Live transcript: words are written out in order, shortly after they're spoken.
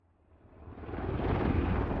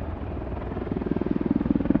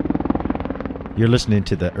You're listening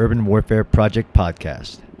to the Urban Warfare Project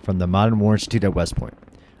podcast from the Modern War Institute at West Point.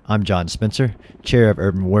 I'm John Spencer, Chair of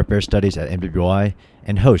Urban Warfare Studies at MWI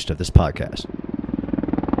and host of this podcast.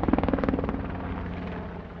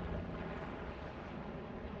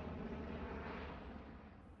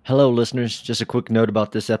 Hello, listeners. Just a quick note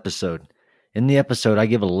about this episode. In the episode, I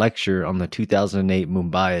give a lecture on the 2008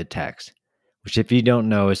 Mumbai attacks, which, if you don't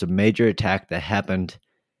know, is a major attack that happened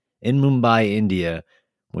in Mumbai, India,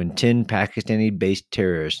 when 10 Pakistani-based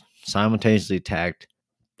terrorists simultaneously attacked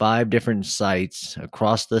 5 different sites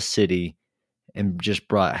across the city and just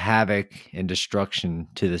brought havoc and destruction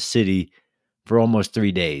to the city for almost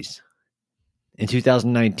 3 days. In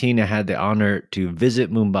 2019, I had the honor to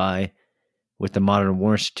visit Mumbai with the Modern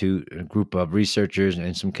War Institute, a group of researchers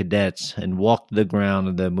and some cadets, and walked the ground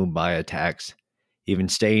of the Mumbai attacks, even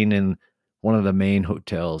staying in one of the main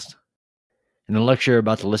hotels. In the lecture you're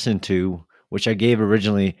about to listen to, which I gave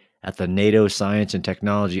originally at the NATO Science and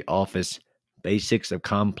Technology Office Basics of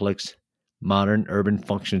Complex Modern Urban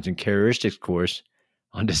Functions and Characteristics course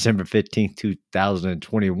on December 15,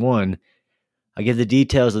 2021, I give the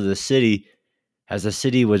details of the city, as the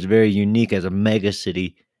city was very unique as a mega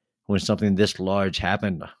city when something this large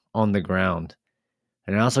happened on the ground.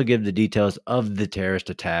 And I also give the details of the terrorist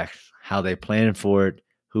attack, how they planned for it,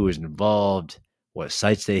 who was involved, what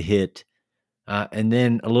sites they hit, and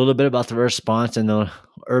then a little bit about the response and the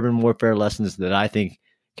urban warfare lessons that I think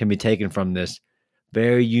can be taken from this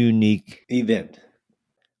very unique event.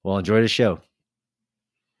 Well, enjoy the show.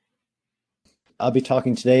 I'll be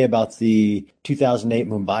talking today about the 2008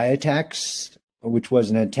 Mumbai attacks, which was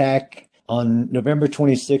an attack on November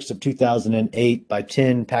 26th of 2008 by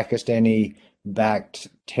 10 Pakistani-backed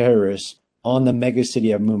terrorists on the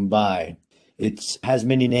megacity of Mumbai. It has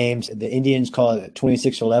many names. The Indians call it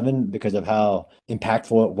 26/11 because of how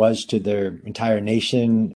impactful it was to their entire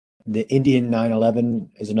nation. The Indian 9/11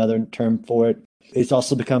 is another term for it. It's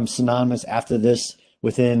also become synonymous after this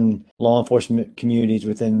within law enforcement communities,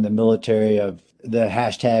 within the military, of the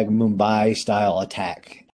hashtag Mumbai style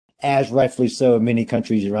attack. As rightfully so, many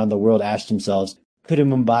countries around the world asked themselves, could a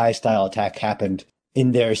Mumbai style attack happen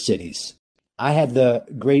in their cities? I had the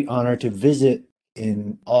great honor to visit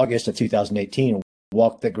in August of 2018,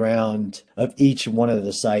 walk the ground of each one of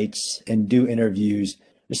the sites and do interviews.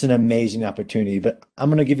 Just an amazing opportunity. But I'm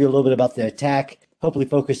going to give you a little bit about the attack, hopefully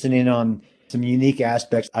focusing in on some unique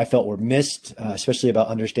aspects I felt were missed, especially about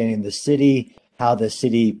understanding the city, how the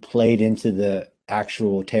city played into the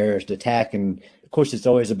actual terrorist attack. And of course, it's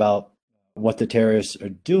always about what the terrorists are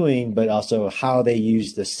doing, but also how they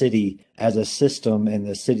use the city as a system and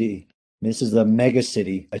the city. This is the mega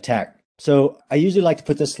city attack. So I usually like to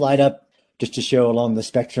put this slide up just to show along the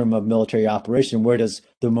spectrum of military operation, where does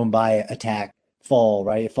the Mumbai attack fall,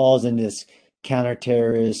 right? It falls in this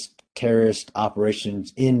terrorist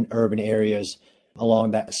operations in urban areas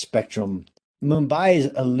along that spectrum. Mumbai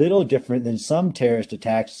is a little different than some terrorist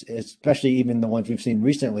attacks, especially even the ones we've seen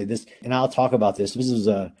recently. And I'll talk about this. This is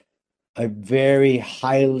a very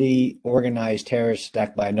highly organized terrorist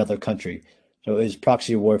attack by another country. So it was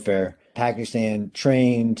proxy warfare. Pakistan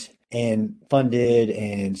trained and funded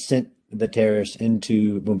and sent the terrorists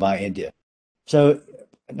into Mumbai, India. So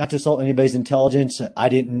not to insult anybody's intelligence, I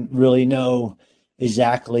didn't really know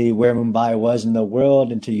exactly where Mumbai was in the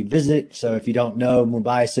world until you visit. So if you don't know,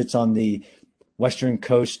 Mumbai sits on the western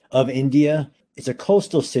coast of India. It's a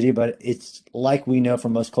coastal city, but it's like we know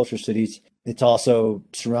from most coastal cities, it's also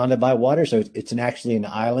surrounded by water. So it's actually an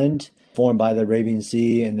island formed by the Arabian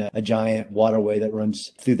Sea and a giant waterway that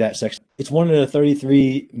runs through that section. It's one of the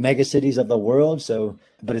 33 megacities of the world.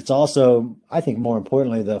 But it's also, I think more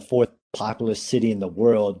importantly, the 4th populous city in the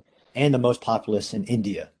world and the most populous in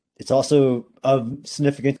India. It's also of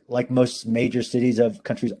significance, like most major cities of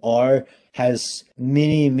countries has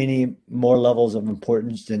many, many more levels of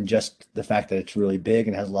importance than just the fact that it's really big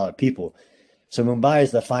and has a lot of people. So Mumbai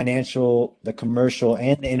is the financial, the commercial,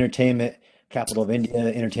 and the entertainment capital of India,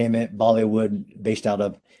 entertainment, Bollywood, based out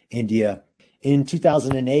of India. In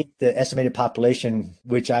 2008, the estimated population,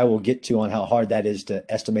 which I will get to on how hard that is to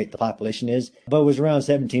estimate the population is, but it was around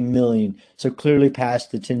 17 million. So clearly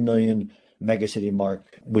past the 10 million megacity mark,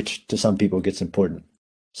 which to some people gets important.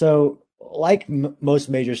 So like most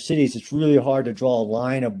major cities, it's really hard to draw a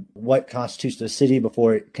line of what constitutes a city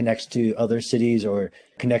before it connects to other cities or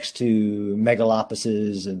connects to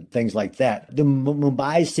megalopolises and things like that. The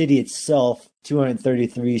Mumbai city itself,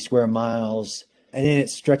 233 square miles, and then it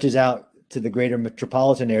stretches out to the greater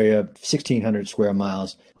metropolitan area, 1,600 square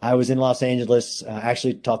miles. I was in Los Angeles,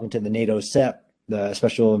 actually talking to the NATO SEP, the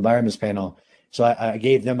Special Environments Panel. So I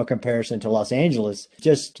gave them a comparison to Los Angeles,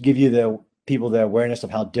 just to give you the people the awareness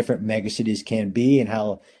of how different megacities can be and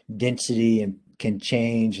how density and can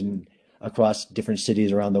change and across different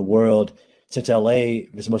cities around the world. Since LA,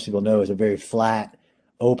 as most people know, is a very flat,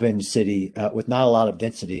 open city with not a lot of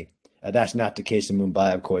density. That's not the case in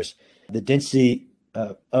Mumbai, of course. The density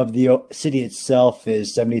of the city itself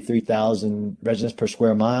is 73,000 residents per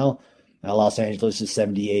square mile. Los Angeles is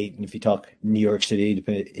 78. And if you talk New York City,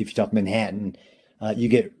 if you talk Manhattan, you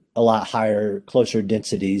get a lot higher, closer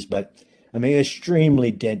densities. But I mean,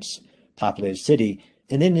 extremely dense populated city.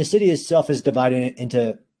 And then the city itself is divided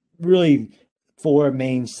into really four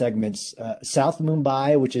main segments. South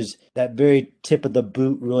Mumbai, which is that very tip of the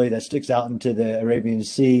boot, really, that sticks out into the Arabian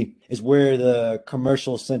Sea, is where the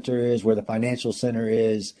commercial center is, where the financial center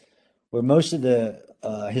is, where most of the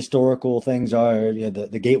historical things are. You know,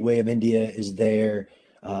 the gateway of India is there.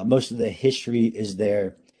 Most of the history is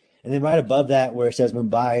there. And then right above that, where it says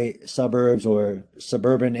Mumbai suburbs or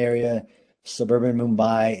suburban area, suburban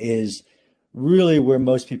Mumbai is really where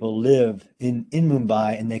most people live in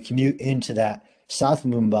Mumbai, and they commute into that South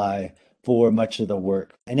Mumbai for much of the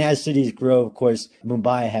work. And as cities grow, of course,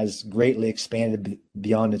 Mumbai has greatly expanded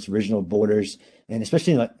beyond its original borders. And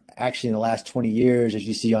especially actually in the last 20 years, as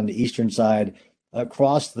you see on the eastern side,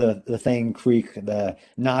 across the Thane Creek, the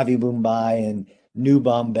Navi Mumbai and New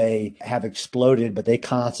Bombay have exploded, but they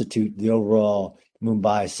constitute the overall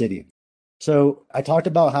Mumbai city. So I talked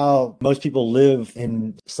about how most people live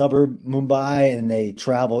in suburb Mumbai and they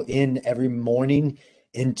travel in every morning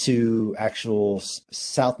into actual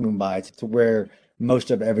South Mumbai to where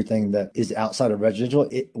most of everything that is outside of residential,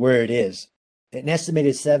 where it is. An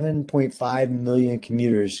estimated 7.5 million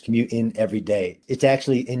commuters commute in every day. It's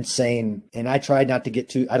actually insane. And I tried not to get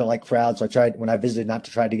too, I don't like crowds. So I tried when I visited not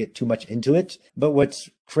to try to get too much into it. But what's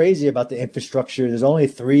crazy about the infrastructure, there's only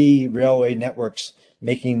 3 railway networks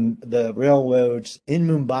making the railroads in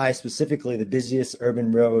Mumbai specifically the busiest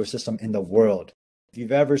urban railroad system in the world. If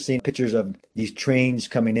you've ever seen pictures of these trains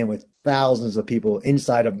coming in with thousands of people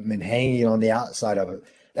inside of them and hanging on the outside of it,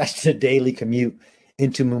 that's the daily commute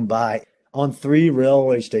into Mumbai on 3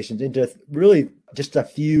 railway stations into really just a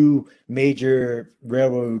few major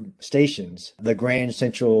railroad stations, the Grand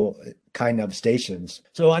Central kind of stations.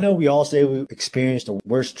 So I know we all say we experienced the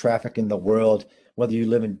worst traffic in the world, whether you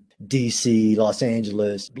live in DC, Los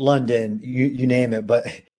Angeles, London, you name it. But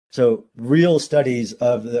so real studies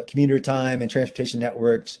of the commuter time and transportation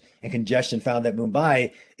networks and congestion found that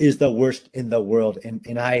Mumbai is the worst in the world.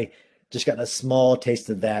 And I just got a small taste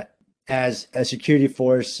of that as a security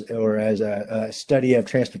force or as a study of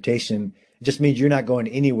transportation. It just means you're not going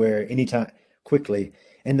anywhere anytime quickly.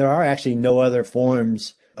 And there are actually no other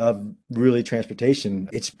forms of really transportation.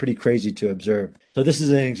 It's pretty crazy to observe. So this is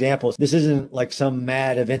an example. This isn't like some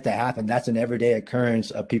mad event that happened. That's an everyday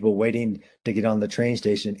occurrence of people waiting to get on the train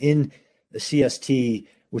station in the CST,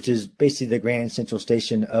 which is basically the Grand Central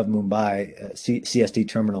Station of Mumbai, CST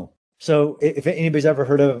terminal. So if anybody's ever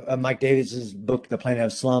heard of Mike Davis's book, The Planet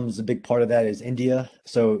of Slums, a big part of that is India.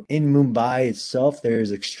 So in Mumbai itself,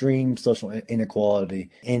 there's extreme social inequality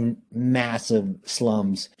in massive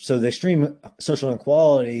slums. So the extreme social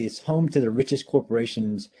inequality is home to the richest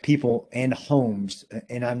corporations, people, and homes.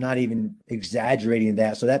 And I'm not even exaggerating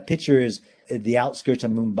that. So that picture is the outskirts of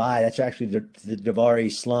Mumbai. That's actually the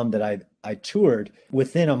Davari slum that I toured.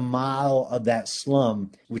 Within a mile of that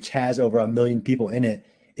slum, which has over 1 million people in it,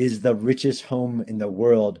 is the richest home in the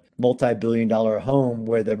world, multi-billion-dollar home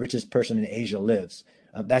where the richest person in Asia lives.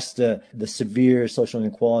 That's the severe social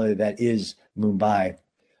inequality that is Mumbai.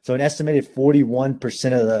 So an estimated 41%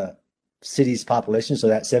 of the city's population, so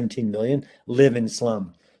that's 17 million, live in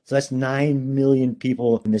slum. So that's 9 million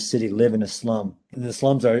people in the city live in a slum. And the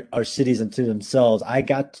slums are cities unto themselves.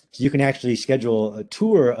 You can actually schedule a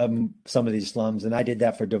tour of some of these slums, and I did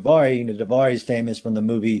that for Davari. You know, Davari is famous from the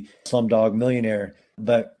movie Slumdog Millionaire.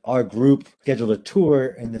 But our group scheduled a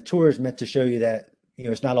tour, and the tour is meant to show you that, you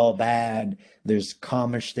know, it's not all bad. There's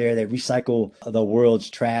commerce there. They recycle the world's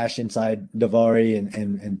trash inside Davari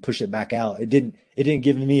and push it back out. It didn't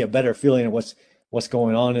give me a better feeling of what's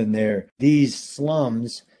going on in there. These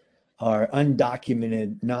slums are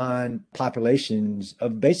undocumented non-populations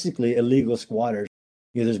of basically illegal squatters.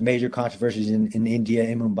 You know, there's major controversies in India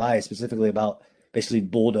and Mumbai specifically about basically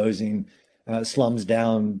bulldozing slums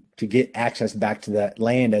down to get access back to that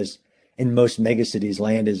land, as in most megacities,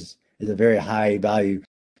 land is a very high value.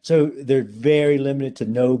 So they're very limited to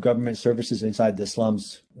no government services inside the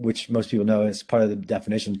slums, which most people know is part of the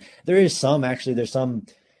definition. There's some,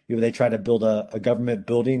 you know, they try to build a government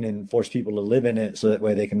building and force people to live in it so that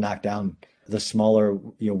way they can knock down the smaller,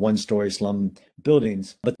 you know, 1-story slum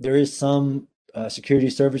buildings. But there is some security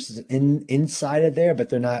services inside of there, but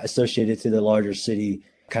they're not associated to the larger city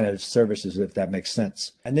kind of services, if that makes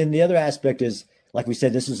sense. And then the other aspect is, like we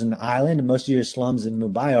said, this is an island, and most of your slums in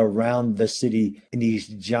Mumbai are around the city in these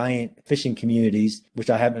giant fishing communities, which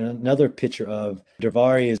I have another picture of.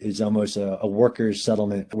 Dervari is almost a workers'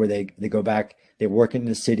 settlement where they go back, they work in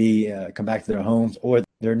the city, come back to their homes, or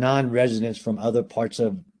they're non-residents from other parts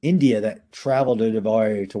of India that travel to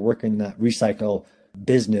Dervari to work in that recycle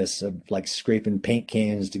business of like scraping paint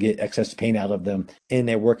cans to get excess paint out of them, and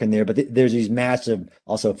they're working there. But there's these massive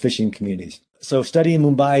also fishing communities. So studying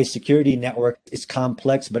Mumbai's security network is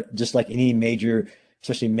complex, but just like any major,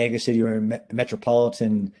 especially mega city or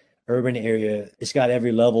metropolitan urban area, it's got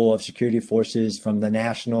every level of security forces from the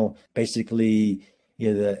national, basically,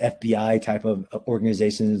 the FBI type of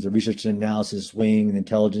organizations, the Research and Analysis Wing, the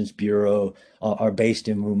Intelligence Bureau are based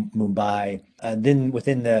in Mumbai. Then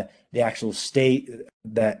within the actual state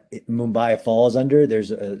that Mumbai falls under, there's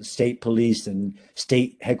a state police and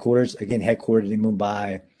state headquarters, again, headquartered in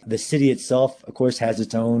Mumbai. The city itself, of course, has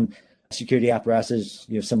its own security apparatus,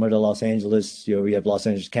 similar to Los Angeles. You have Los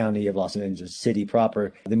Angeles County, you have Los Angeles City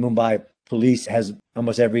proper. The Mumbai police has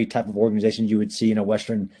almost every type of organization you would see in a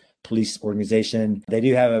Western police organization. They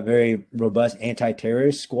do have a very robust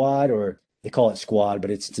anti-terrorist squad, or they call it squad,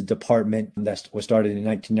 but it's a department that was started in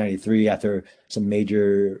 1993 after some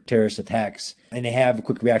major terrorist attacks. And they have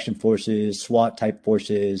quick reaction forces, SWAT type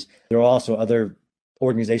forces. There are also other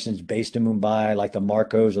organizations based in Mumbai, like the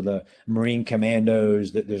Marcos or the Marine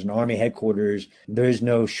Commandos. There's an army headquarters. There is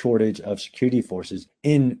no shortage of security forces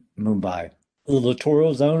in Mumbai. The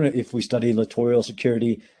littoral zone, if we study littoral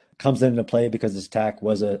security, comes into play because this attack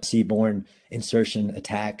was a seaborne insertion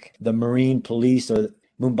attack. The Marine Police, or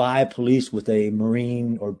Mumbai Police with a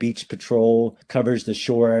marine or beach patrol, covers the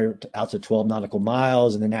shore out to 12 nautical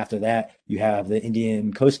miles. And then after that, you have the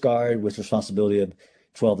Indian Coast Guard with responsibility of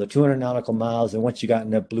 12 to 200 nautical miles. And once you got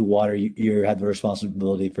into blue water, you have the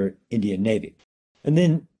responsibility for Indian Navy. And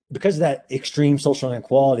then because of that extreme social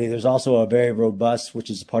inequality, there's also a very robust, which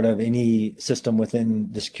is part of any system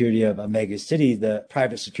within the security of a mega city, the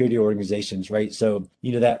private security organizations, right? So,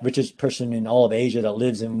 that richest person in all of Asia that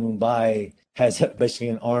lives in Mumbai has basically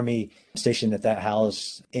an army stationed at that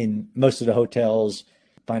house. In most of the hotels,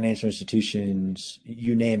 financial institutions,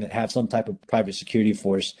 you name it, have some type of private security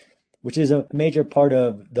force, which is a major part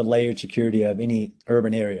of the layered security of any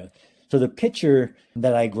urban area. So the picture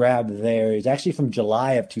that I grabbed there is actually from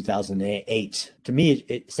July of 2008. To me,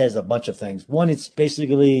 it says a bunch of things. One, it's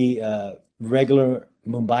basically regular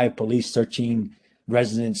Mumbai police searching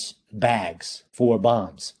residents' bags for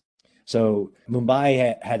bombs. So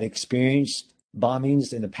Mumbai had experienced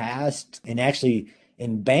bombings in the past, and actually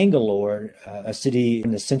in Bangalore, a city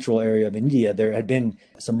in the central area of India, there had been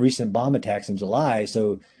some recent bomb attacks in July.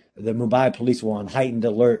 So the Mumbai police were on heightened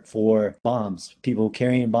alert for bombs, people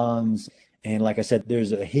carrying bombs. And like I said,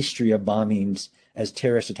 there's a history of bombings as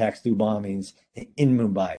terrorist attacks through bombings in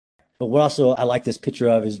Mumbai. But what also I like this picture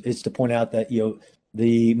of is to point out that,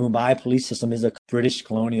 the Mumbai police system is a British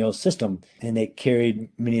colonial system, and they carried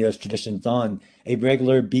many of those traditions on. A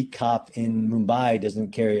regular beat cop in Mumbai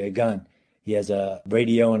doesn't carry a gun. He has a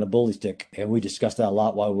radio and a bully stick. And we discussed that a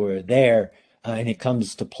lot while we were there. And it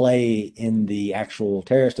comes to play in the actual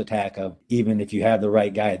terrorist attack of, even if you have the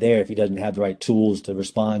right guy there, if he doesn't have the right tools to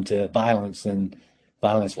respond to violence, then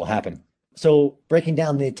violence will happen. So breaking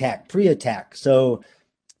down the attack, pre-attack. So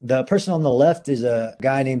the person on the left is a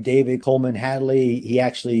guy named David Coleman Hadley. He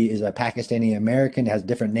actually is a Pakistani American, has a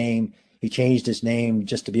different name. He changed his name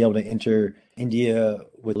just to be able to enter India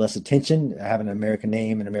with less attention, have an American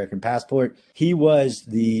name and American passport. He was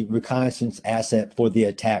the reconnaissance asset for the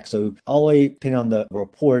attack. So all the way depending on the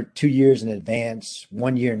report, 2 years in advance,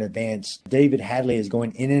 1 year in advance, David Hadley is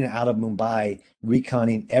going in and out of Mumbai,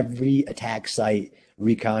 reconning every attack site,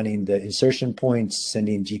 reconning the insertion points,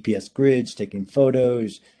 sending GPS grids, taking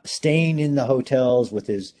photos, staying in the hotels with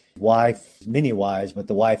his wife, many wives, but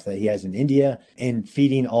the wife that he has in India, and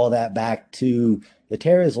feeding all that back to the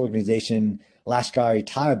terrorist organization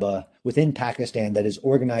Lashkar-e-Taiba within Pakistan that is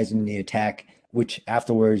organizing the attack, which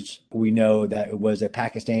afterwards we know that it was a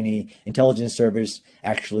Pakistani intelligence service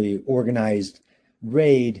actually organized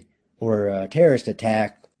raid or a terrorist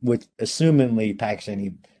attack with assumingly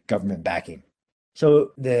Pakistani government backing.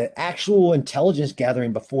 So the actual intelligence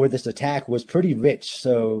gathering before this attack was pretty rich.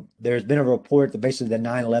 So there's been a report that basically the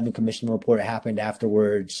 9/11 Commission report happened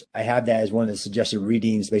afterwards. I have that as one of the suggested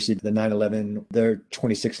readings, basically the 9/11, their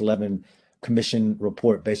 26/11 Commission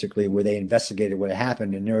report, basically where they investigated what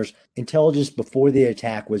happened. And there's intelligence before the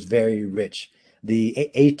attack was very rich. the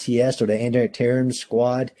ATS, or the Anti-Terrorism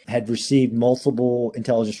Squad, had received multiple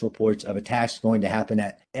intelligence reports of attacks going to happen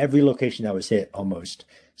at every location that was hit almost.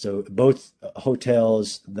 So both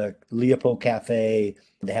hotels, the Leopold Cafe,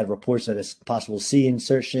 they had reports of a possible sea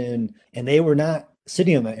insertion, and they were not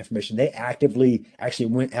sitting on that information. They actively actually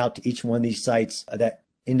went out to each one of these sites that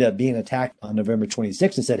ended up being attacked on November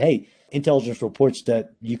 26th and said, hey, intelligence reports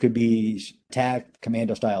that you could be attacked,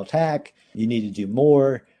 commando style attack, you need to do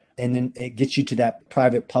more. And then it gets you to that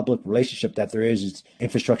private public relationship that there is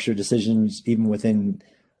infrastructure decisions, even within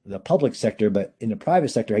the public sector, but in the private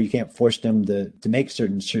sector, you can't force them to make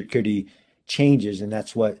certain security changes. And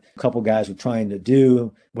that's what a couple guys were trying to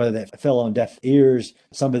do, whether that fell on deaf ears.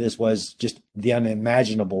 Some of this was just the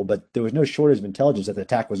unimaginable, but there was no shortage of intelligence that the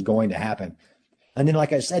attack was going to happen. And then,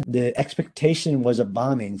 like I said, the expectation was a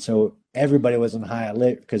bombing. So everybody was on high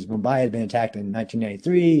alert because Mumbai had been attacked in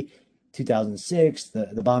 1993, 2006, the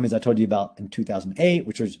bombings I told you about in 2008,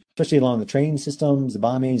 which was especially along the train systems, the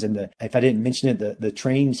bombings. And if I didn't mention it, the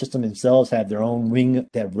train system themselves have their own wing,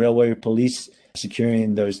 they have railway police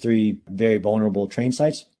securing those three very vulnerable train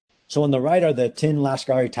sites. So on the right are the 10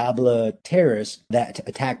 Lashkar-e-Taiba terrorists that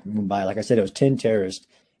attacked Mumbai. Like I said, it was 10 terrorists.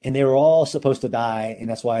 And they were all supposed to die. And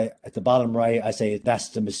that's why at the bottom right, I say that's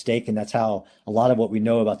the mistake. And that's how a lot of what we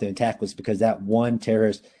know about the attack was, because that one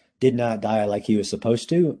terrorist did not die like he was supposed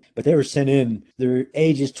to. But they were sent in, their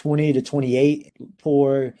ages 20 to 28,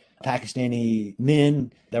 poor Pakistani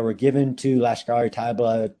men that were given to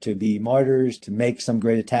Lashkar-e-Taiba to be martyrs, to make some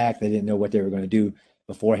great attack. They didn't know what they were going to do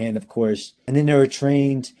beforehand, of course. And then they were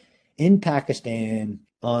trained in Pakistan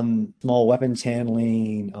on small weapons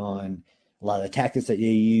handling, on a lot of the tactics that they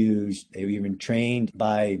use. They were even trained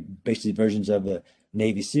by basically versions of the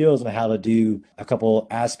Navy SEALs on how to do a couple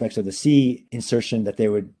aspects of the sea insertion that they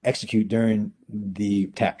would execute during the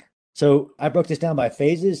attack. So I broke this down by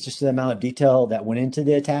phases, just the amount of detail that went into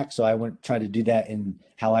the attack. So I went try to do that in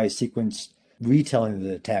how I sequenced retelling of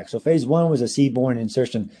the attack. So phase one was a seaborne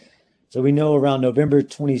insertion. So we know around November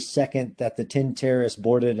 22nd that the 10 terrorists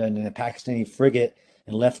boarded a Pakistani frigate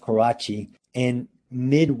and left Karachi. And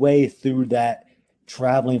midway through that,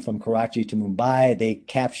 traveling from Karachi to Mumbai, they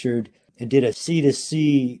captured and did a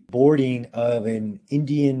sea-to-sea boarding of an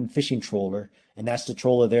Indian fishing trawler. And that's the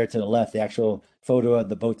trawler there to the left, the actual photo of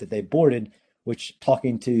the boat that they boarded, which,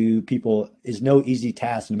 talking to people, is no easy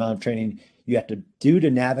task. The amount of training you have to do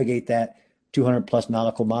to navigate that 200 plus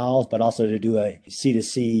nautical miles, but also to do a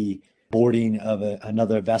sea-to-sea boarding of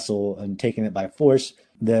another vessel and taking it by force.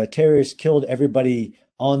 The terrorists killed everybody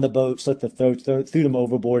on the boat, slit the throat, threw them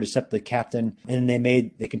overboard except the captain, and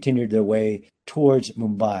they continued their way towards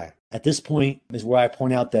Mumbai. At this point is where I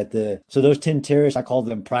point out that those 10 terrorists, I call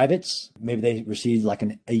them privates. Maybe they received like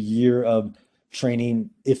a year of training,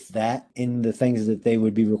 if that, in the things that they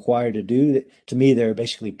would be required to do. To me, they're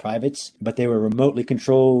basically privates, but they were remotely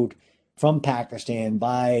controlled from Pakistan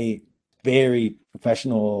by very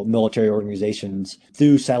professional military organizations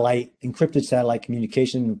through encrypted satellite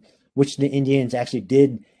communication, which the Indians actually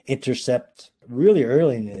did intercept really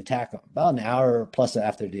early in the attack, about an hour plus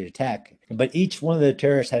after the attack. But each one of the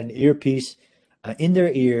terrorists had an earpiece in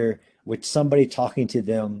their ear with somebody talking to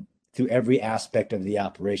them through every aspect of the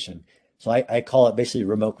operation. So I call it basically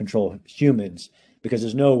remote control humans, because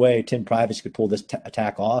there's no way 10 privates could pull this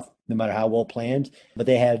attack off, no matter how well planned. But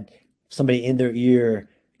they had somebody in their ear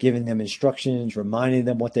giving them instructions, reminding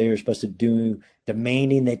them what they were supposed to do,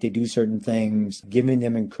 demanding that they do certain things, giving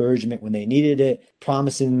them encouragement when they needed it,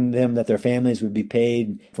 promising them that their families would be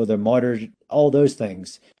paid for their martyrs, all those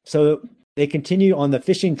things. So they continue on the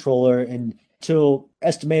fishing trawler until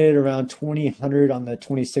estimated around 2000 on the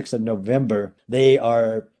 26th of November. They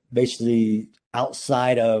are basically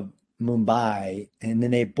outside of Mumbai, and then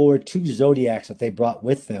they board two Zodiacs that they brought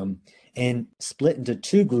with them and split into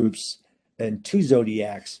two groups and two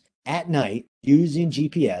Zodiacs at night using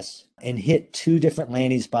GPS and hit two different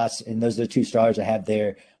landing spots. And those are the two stars I have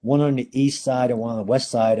there, one on the east side and one on the west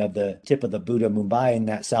side of the tip of the Buddha Mumbai, in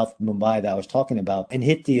that South Mumbai that I was talking about, and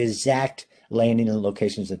hit the exact landing and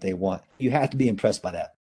locations that they want. You have to be impressed by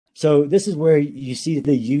that. So this is where you see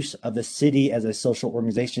the use of the city as a social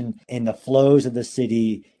organization and the flows of the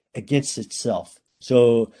city against itself.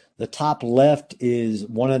 So the top left is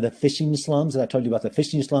one of the fishing slums that I told you about, the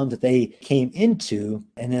fishing slums that they came into.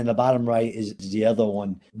 And then the bottom right is the other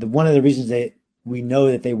one. One of the reasons that we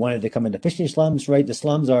know that they wanted to come into fishing slums, right? The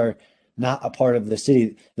slums are not a part of the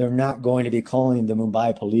city. They're not going to be calling the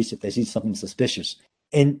Mumbai police if they see something suspicious.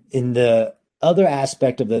 And in the other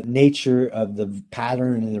aspect of the nature of the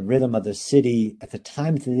pattern and the rhythm of the city, at the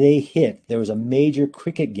time that they hit, there was a major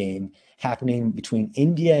cricket game happening between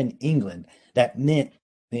India and England. That meant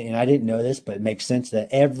and I didn't know this, but it makes sense that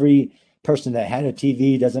every person that had a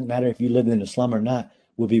TV, doesn't matter if you lived in a slum or not,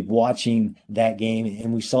 will be watching that game.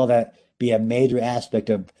 And we saw that be a major aspect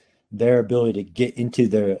of their ability to get into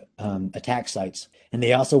their attack sites. And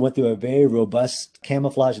they also went through a very robust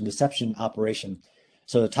camouflage and deception operation.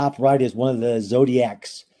 So the top right is one of the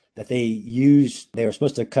Zodiacs that they used. They were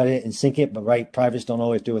supposed to cut it and sink it, but privates don't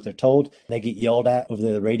always do what they're told. They get yelled at over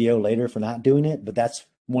the radio later for not doing it, but that's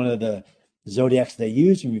one of the Zodiacs they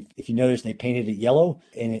used. If you notice, they painted it yellow.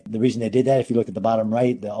 And the reason they did that, if you look at the bottom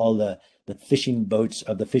right, all the fishing boats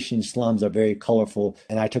of the fishing slums are very colorful.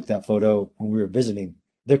 And I took that photo when we were visiting.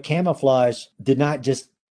 Their camouflage did not just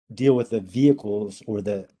deal with the vehicles or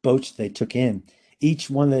the boats they took in. Each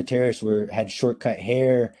one of the terrorists had short-cut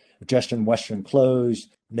hair, dressed in Western clothes.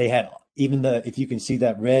 They had even if you can see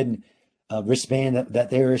that red wristband that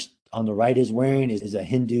terrorist on the right is wearing is a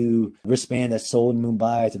Hindu wristband that's sold in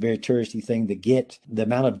Mumbai. It's a very touristy thing to get. The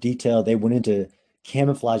amount of detail they went into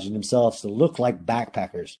camouflaging themselves to look like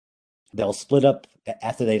backpackers. They'll split up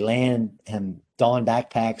after they land and don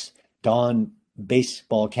backpacks, don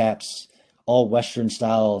baseball caps, all Western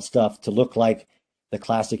style stuff to look like the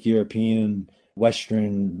classic European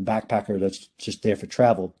Western backpacker that's just there for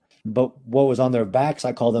travel. But what was on their backs,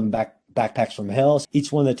 I call them backpacks from hell.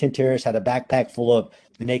 Each one of the 10 terrorists had a backpack full of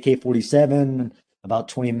an AK-47, about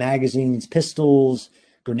 20 magazines, pistols,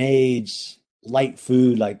 grenades, light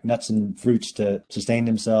food like nuts and fruits to sustain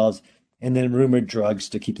themselves, and then rumored drugs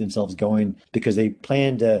to keep themselves going, because they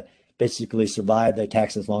planned to basically survive the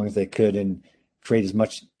attacks as long as they could and create as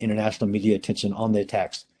much international media attention on the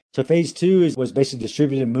attacks. So phase two was basically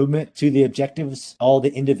distributed movement to the objectives, all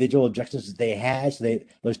the individual objectives that they had. So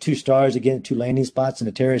those 2 stars, again, 2 landing spots, and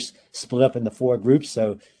the terrorists split up into 4 groups.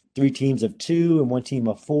 So 3 teams of 2 and 1 team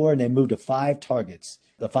of 4, and they moved to 5 targets.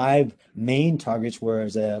 The 5 main targets were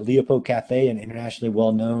a Leopold Cafe, an internationally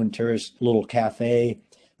well-known tourist little cafe,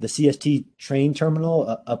 the CST train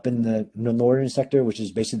terminal up in the northern sector, which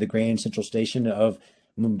is basically the Grand Central Station of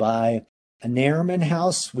Mumbai, a Nariman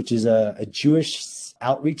House, which is a Jewish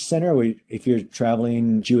outreach center where if you're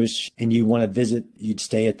traveling Jewish and you want to visit, you'd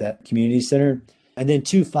stay at that community center. And then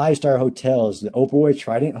 2 5-star hotels, the Oberoi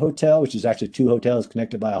Trident Hotel, which is actually 2 hotels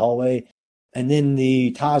connected by a hallway. And then the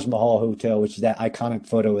Taj Mahal Hotel, which is that iconic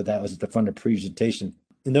photo that was at the front of the presentation.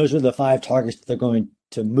 And those were the 5 targets that they're going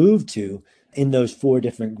to move to in those 4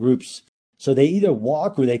 different groups. So they either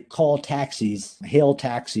walk or they call taxis, hail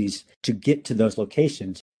taxis to get to those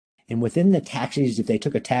locations. And within the taxis, if they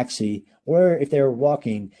took a taxi or if they were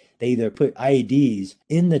walking, they either put IEDs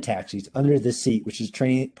in the taxis under the seat, which is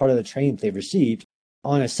part of the training they've received,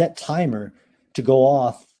 on a set timer to go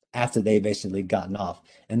off after they basically gotten off.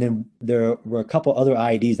 And then there were a couple other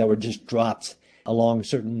IEDs that were just dropped along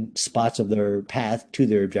certain spots of their path to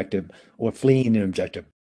their objective or fleeing an objective.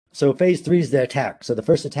 So phase 3 is the attack. So the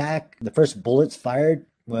first bullets fired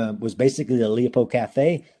was basically the Leopold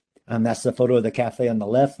Cafe. That's the photo of the cafe on the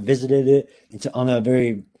left. Visited it. It's on a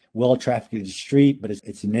very well-trafficked street, but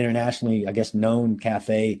it's an internationally, I guess, known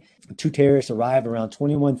cafe. 2 terrorists arrived around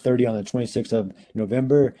 21:30 on the 26th of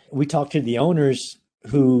November. We talked to the owners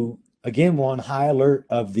who, again, were on high alert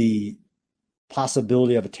of the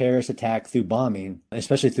possibility of a terrorist attack through bombing,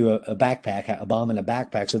 especially through a bomb in a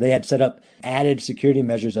backpack. So they had set up added security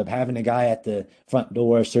measures of having a guy at the front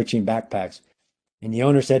door searching backpacks. And the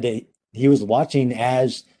owner said that he was watching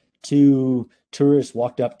as 2 tourists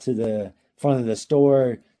walked up to the front of the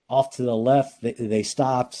store. Off to the left, they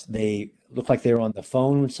stopped. They looked like they were on the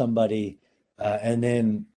phone with somebody, and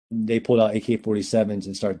then they pulled out AK-47s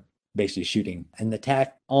and started basically shooting. And the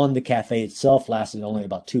attack on the cafe itself lasted only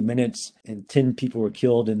about 2 minutes, and 10 people were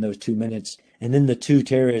killed in those 2 minutes. And then the 2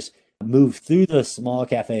 terrorists moved through the small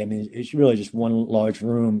cafe. I mean, it's really just one large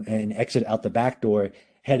room, and exit out the back door,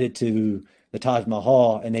 headed to the Taj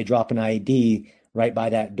Mahal, and they drop an IED right by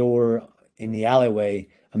that door in the alleyway,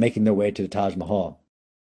 making their way to the Taj Mahal.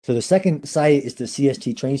 So the second site is the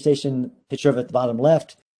CST train station, picture of it at the bottom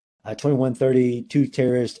left. 21:30, 2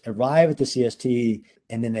 terrorists arrive at the CST,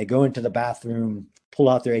 and then they go into the bathroom, pull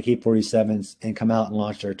out their AK-47s, and come out and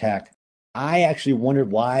launch their attack. I actually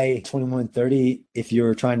wondered why 21:30, if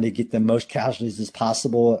you're trying to get the most casualties as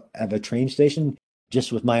possible at a train station,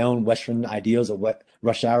 just with my own Western ideals of what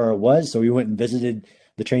rush hour was. So we went and visited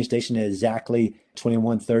the train station at exactly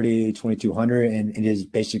 21:30, 2200, and it is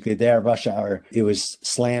basically their rush hour. It was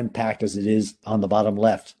slam packed as it is on the bottom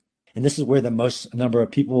left. And this is where the most number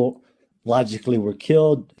of people logically were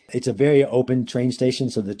killed. It's a very open train station,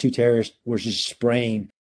 so the 2 terrorists were just spraying.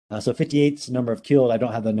 So 58's number of killed. I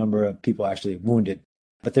don't have the number of people actually wounded.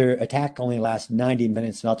 But their attack only lasts 90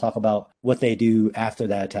 minutes, and I'll talk about what they do after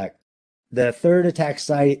that attack. The third attack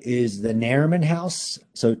site is the Nariman House.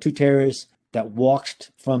 So two terrorists that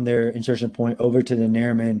walked from their insertion point over to the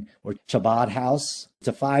Nariman or Chabad House. It's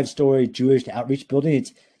a 5-story Jewish outreach building.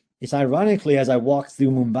 It's ironically, as I walked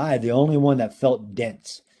through Mumbai, the only one that felt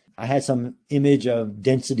dense. I had some image of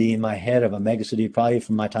density in my head of a megacity, probably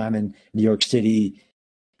from my time in New York City,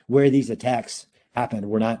 where these attacks happened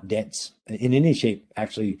were not dense in any shape,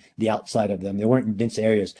 actually, the outside of them. They weren't in dense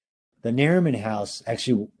areas. The Nariman House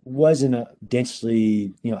actually was in a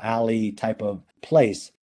densely, alley type of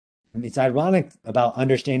place. It's ironic about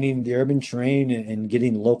understanding the urban terrain and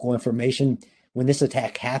getting local information. When this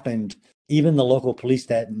attack happened, even the local police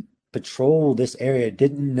that patrol this area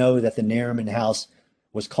didn't know that the Nariman House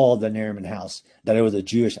was called the Nariman House, that it was a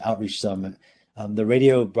Jewish outreach summit. The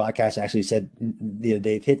radio broadcast actually said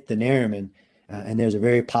they've hit the Nariman, and there's a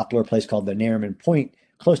very popular place called the Nariman Point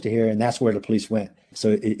close to here, and that's where the police went.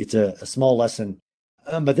 So it's a small lesson.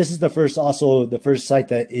 But this is the first site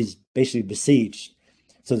that is basically besieged.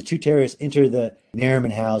 So the two terrorists enter the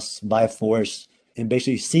Nariman House by force and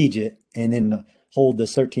basically siege it, and then hold the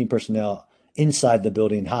 13 personnel inside the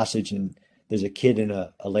building hostage. And there's a kid and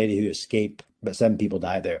a lady who escaped, but 7 people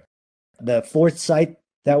died there. The fourth site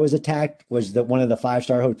that was attacked was one of the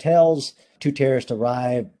 5-star hotels. 2 terrorists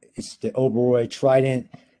arrive. It's the Oberoi Trident.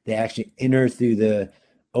 They actually enter through the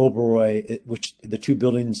Oberoi, which the 2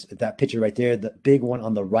 buildings, that picture right there, the big one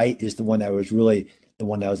on the right is the one that was really the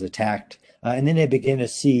one that was attacked. And then they begin a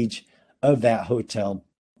siege of that hotel.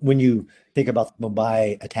 When you think about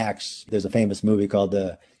Mumbai attacks, there's a famous movie called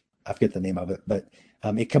I forget the name of it, but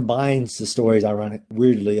it combines the stories,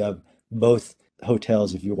 weirdly, of both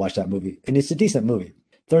hotels, if you watch that movie. And it's a decent movie.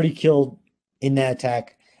 30 killed in that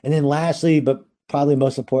attack. And then lastly, but probably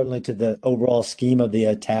most importantly to the overall scheme of the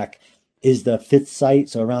attack, is the 5th site.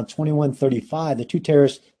 So around 21:35, the 2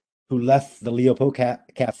 terrorists who left the Leopold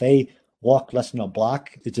Cafe walked less than a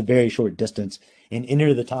block. It's a very short distance, and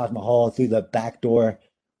entered the Taj Mahal through the back door,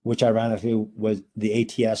 which ironically was the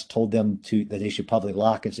ATS told them that they should probably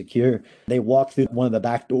lock and secure. They walked through one of the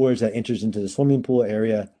back doors that enters into the swimming pool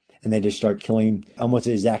area, and they just start killing. Almost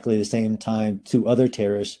at exactly the same time, 2 other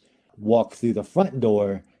terrorists walk through the front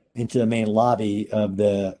door into the main lobby of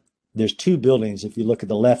there's 2 buildings. If you look at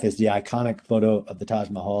the left is the iconic photo of the Taj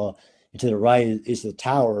Mahal, and to the right is the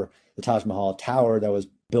Taj Mahal tower that was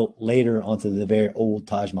built later onto the very old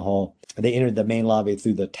Taj Mahal. They entered the main lobby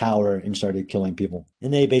through the tower and started killing people.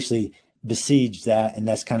 And they basically besieged that, and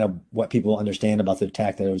that's kind of what people understand about the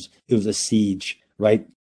attack, that it was a siege, right?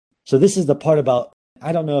 So this is the part about,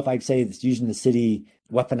 I don't know if I'd say it's using the city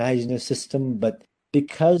weaponizing the system, but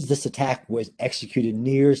because this attack was executed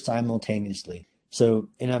near simultaneously. So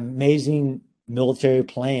an amazing military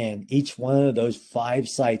plan, each one of those 5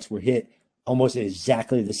 sites were hit almost at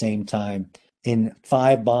exactly the same time. And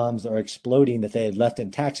 5 bombs are exploding that they had left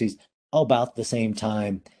in taxis about the same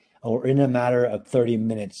time, or in a matter of 30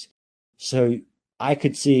 minutes. So I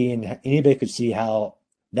could see, and anybody could see, how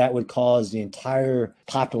that would cause the entire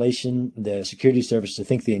population, the security service, to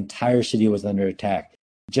think the entire city was under attack,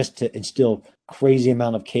 just to instill crazy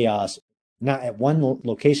amount of chaos, not at one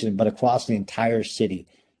location, but across the entire city.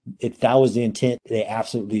 If that was the intent, they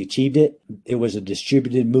absolutely achieved it. It was a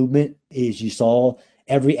distributed movement. As you saw,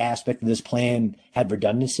 every aspect of this plan had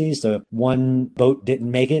redundancies. So if one boat didn't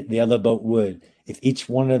make it, the other boat would. If each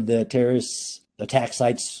one of the terrorist attack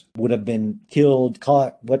sites would have been killed,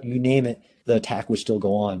 caught, what you name it, the attack would still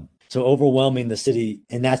go on. So overwhelming the city.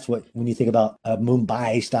 And that's what, when you think about a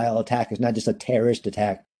Mumbai style attack, it's not just a terrorist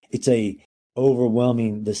attack. It's a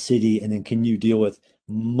overwhelming the city. And then can you deal with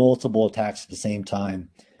multiple attacks at the same time?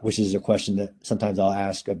 Which is a question that sometimes I'll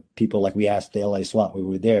ask of people, like we asked the LA SWAT when we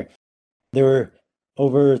were there. There were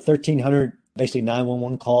over 1,300 basically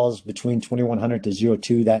 911 calls between 2100 to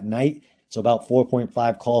 02 that night. So about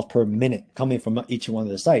 4.5 calls per minute coming from each one of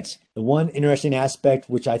the sites. The one interesting aspect,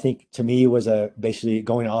 which I think to me was basically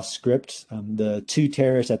going off script, the 2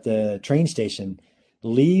 terrorists at the train station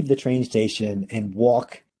leave the train station and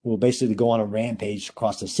basically go on a rampage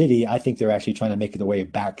across the city. I think they're actually trying to make their way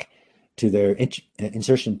back to their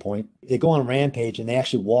insertion point. They go on a rampage and they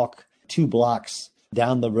actually walk 2 blocks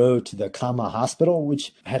down the road to the Kama Hospital,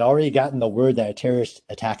 which had already gotten the word that a terrorist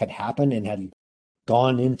attack had happened and had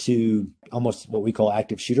gone into almost what we call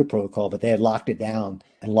active shooter protocol, but they had locked it down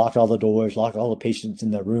and locked all the doors, locked all the patients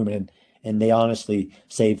in the room, and they honestly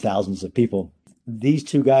saved thousands of people. These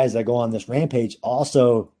 2 guys that go on this rampage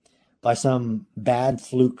also, by some bad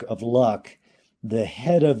fluke of luck, the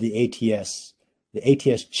head of the ATS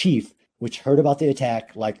chief, which heard about the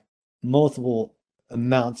attack, like multiple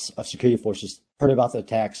amounts of security forces heard about the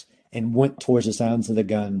attacks and went towards the sounds of the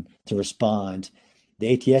gun to respond.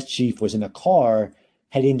 the ATS chief was in a car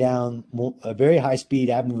heading down a very high speed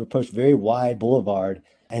avenue approach, very wide boulevard.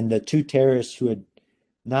 And the two terrorists who had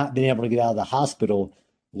not been able to get out of the hospital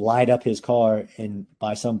light up his car and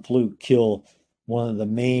by some fluke kill one of the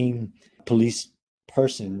main police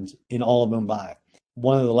persons in all of Mumbai.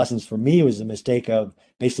 One of the lessons for me was the mistake of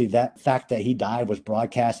basically that fact that he died was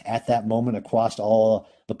broadcast at that moment across all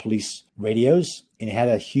the police radios, and it had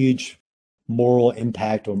a huge moral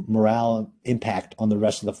impact or morale impact on the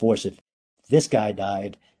rest of the force. If this guy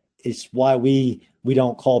died, it's why we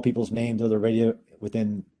don't call people's names over the radio.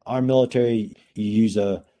 Within our military, you use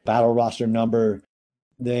a battle roster number.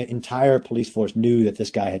 The entire police force knew that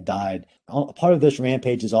this guy had died. Part of this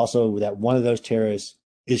rampage is also that one of those terrorists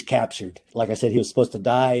is captured. Like I said, he was supposed to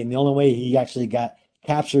die, and the only way he actually got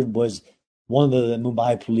captured was one of the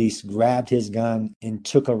Mumbai police grabbed his gun and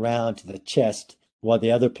took a round to the chest while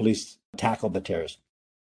the other police tackled the terrorist.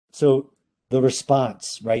 So the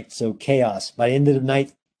response, right? So chaos. By the end of the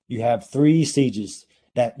night, you have 3 sieges.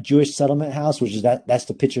 That Jewish settlement house, which is that's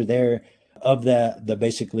the picture there of the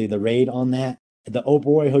basically the raid on that, the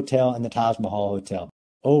Oberoi Hotel and the Taj Mahal Hotel.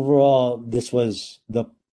 Overall, this was the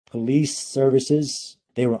police services.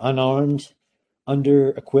 They were unarmed,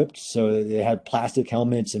 under-equipped, so they had plastic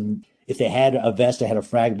helmets, and if they had a vest, they had a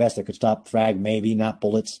frag vest that could stop frag, maybe, not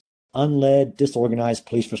bullets. Unled, disorganized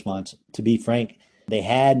police response. To be frank, they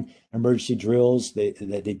had emergency drills that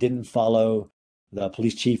they didn't follow. The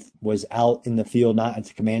police chief was out in the field, not at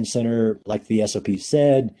the command center, like the SOP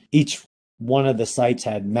said. Each one of the sites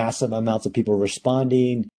had massive amounts of people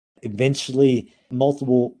responding. Eventually,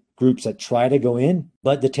 multiple groups that tried to go in,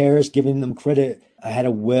 but the terrorists, giving them credit, had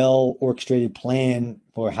a well-orchestrated plan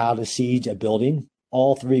for how to siege a building.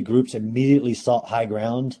 All 3 groups immediately sought high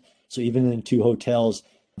ground. So even in 2 hotels,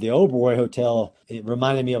 the Oberoi Hotel, it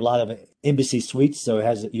reminded me of a lot of embassy suites. So it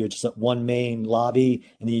has just one main lobby,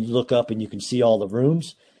 and then you look up and you can see all the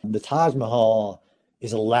rooms. The Taj Mahal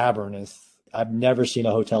is a labyrinth. I've never seen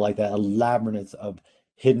a hotel like that, a labyrinth of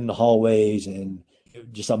hidden hallways and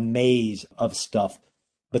just a maze of stuff.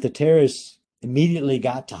 But the terrorists immediately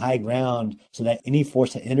got to high ground so that any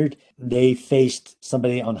force that entered, they faced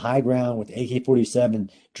somebody on high ground with AK-47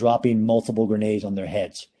 dropping multiple grenades on their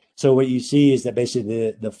heads. So what you see is that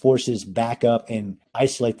basically the forces back up and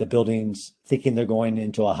isolate the buildings, thinking they're going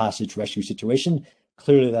into a hostage rescue situation.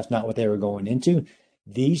 Clearly, that's not what they were going into.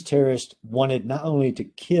 These terrorists wanted not only to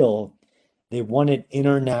kill, they wanted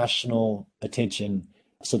international attention.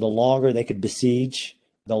 So the longer they could besiege,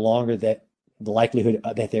 the longer that the likelihood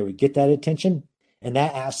that they would get that attention. And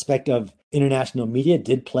that aspect of international media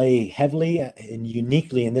did play heavily and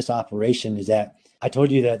uniquely in this operation. Is that I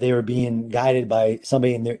told you that they were being guided by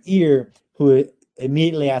somebody in their ear who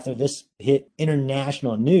immediately after this hit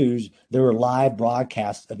international news, there were live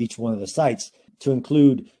broadcasts of each one of the sites to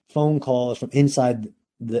include phone calls from inside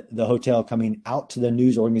the hotel coming out to the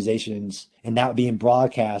news organizations, and that being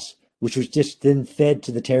broadcast, which was just then fed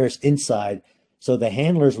to the terrorists inside. So the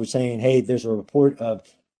handlers were saying, hey, there's a report of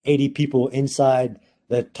 80 people inside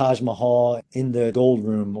the Taj Mahal in the Gold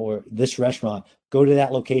Room or this restaurant. Go to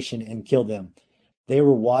that location and kill them. They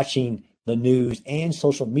were watching the news and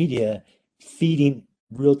social media, feeding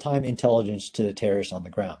real-time intelligence to the terrorists on the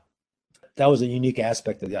ground. That was a unique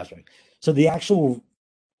aspect of the aspect. So the actual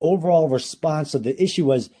overall response of the issue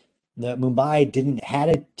was that Mumbai had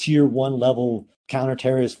a tier 1 level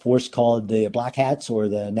counter-terrorist force called the Black Hats or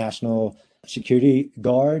the National Security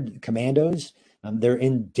Guard Commandos. They're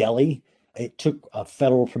in Delhi. It took a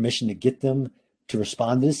federal permission to get them to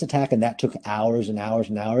respond to this attack, and that took hours and hours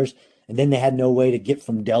and hours. And then they had no way to get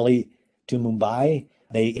from Delhi to Mumbai.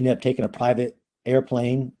 They ended up taking a private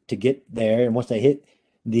airplane to get there. And once they hit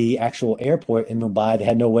the actual airport in Mumbai, they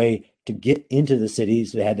had no way to get into the city.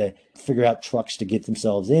 So they had to figure out trucks to get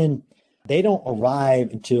themselves in. They don't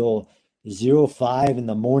arrive until 05 in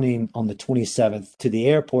the morning on the 27th to the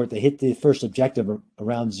airport. They hit the first objective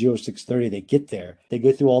around 06:30. They get there. They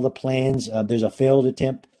go through all the plans. There's a failed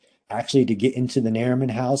attempt actually to get into the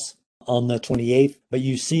Nariman house on the 28th. But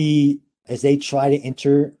you see, as they try to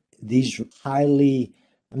enter these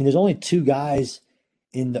there's only 2 guys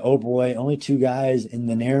in the Oberoi, only 2 guys in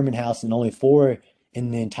the Nariman house, and only 4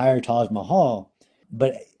 in the entire Taj Mahal.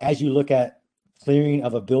 But as you look at clearing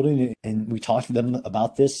of a building, and we talked to them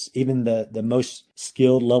about this, even the most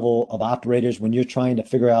skilled level of operators, when you're trying to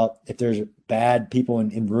figure out if there's bad people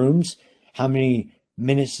in rooms, how many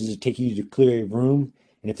minutes does it take you to clear a room?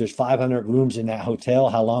 And if there's 500 rooms in that hotel,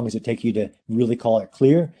 how long does it take you to really call it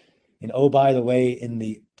clear? And oh, by the way, in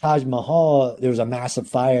the Taj Mahal, there was a massive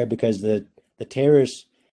fire because the terrorists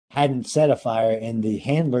hadn't set a fire, and the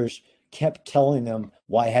handlers kept telling them,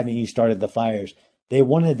 why haven't you started the fires? They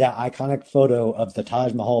wanted that iconic photo of the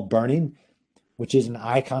Taj Mahal burning, which is an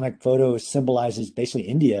iconic photo, symbolizes basically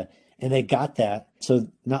India. And they got that. So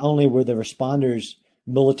not only were the responders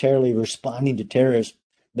militarily responding to terrorists,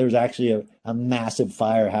 there was actually a massive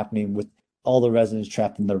fire happening with all the residents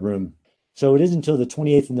trapped in their room. So it is until the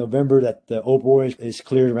 28th of November that the Obor is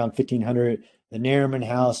cleared around 1500. The Nariman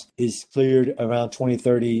House is cleared around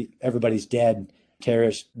 2030. Everybody's dead.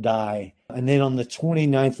 Terrorists die. And then on the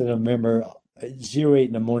 29th of November, at 08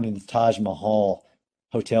 in the morning, the Taj Mahal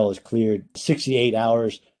hotel is cleared 68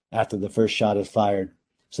 hours after the first shot is fired.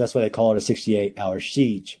 So that's why they call it a 68-hour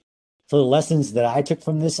siege. So the lessons that I took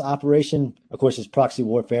from this operation, of course, is proxy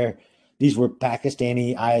warfare. These were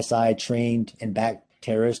Pakistani ISI trained and backed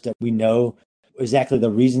terrorists that we know exactly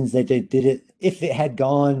the reasons that they did it. If it had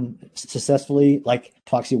gone successfully, like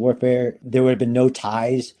proxy warfare, there would have been no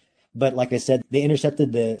ties. But like I said, they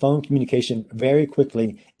intercepted the phone communication very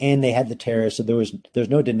quickly, and they had the terrorists. So there's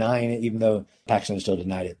no denying it, even though Pakistan still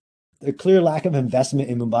denied it. The clear lack of investment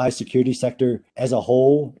in Mumbai's security sector as a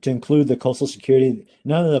whole, to include the coastal security.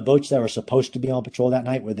 None of the boats that were supposed to be on patrol that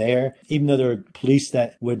night were there, even though there were police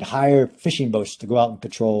that would hire fishing boats to go out and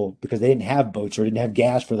patrol because they didn't have boats or didn't have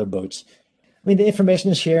gas for their boats. I mean, the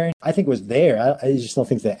information sharing, I think, was there. I just don't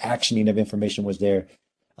think the actioning of information was there.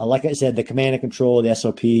 Like I said, the command and control, the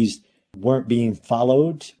SOPs weren't being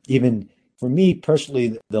followed. Even for me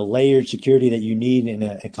personally, the layered security that you need in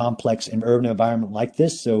a complex and urban environment like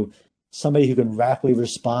this. So somebody who can rapidly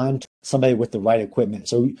respond, somebody with the right equipment.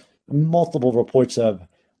 So multiple reports of,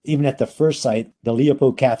 even at the first site, the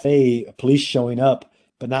Leopold Cafe, police showing up,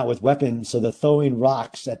 but not with weapons. So they're throwing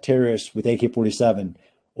rocks at terrorists with AK-47.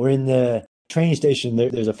 Or in the train station,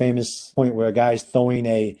 there's a famous point where a guy's throwing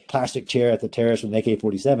a plastic chair at the terrorists with an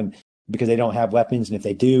AK-47 because they don't have weapons. And if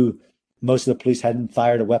they do, most of the police hadn't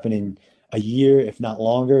fired a weapon in a year, if not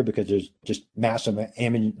longer, because there's just massive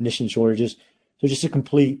ammunition shortages. So just a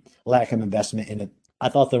complete lack of investment in it. I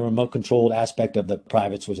thought the remote controlled aspect of the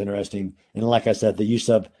privates was interesting. And like I said, the use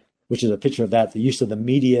of, which is a picture of that, the use of the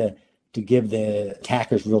media to give the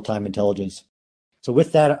attackers real-time intelligence. So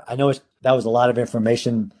with that, I know that was a lot of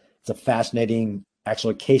information. It's a fascinating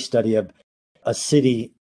actual case study of a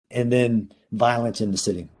city and then violence in the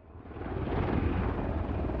city.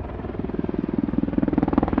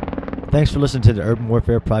 Thanks for listening to the Urban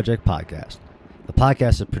Warfare Project podcast. The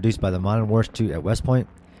podcast is produced by the Modern War Institute at West Point.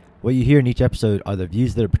 What you hear in each episode are the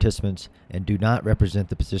views of the participants and do not represent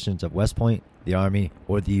the positions of West Point, the Army,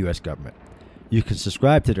 or the U.S. government. You can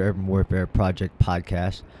subscribe to the Urban Warfare Project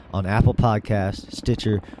podcast on Apple Podcasts,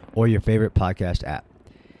 Stitcher, or your favorite podcast app.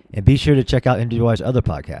 And be sure to check out NWR's other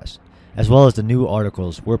podcasts, as well as the new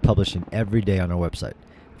articles we're publishing every day on our website.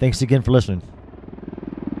 Thanks again for listening.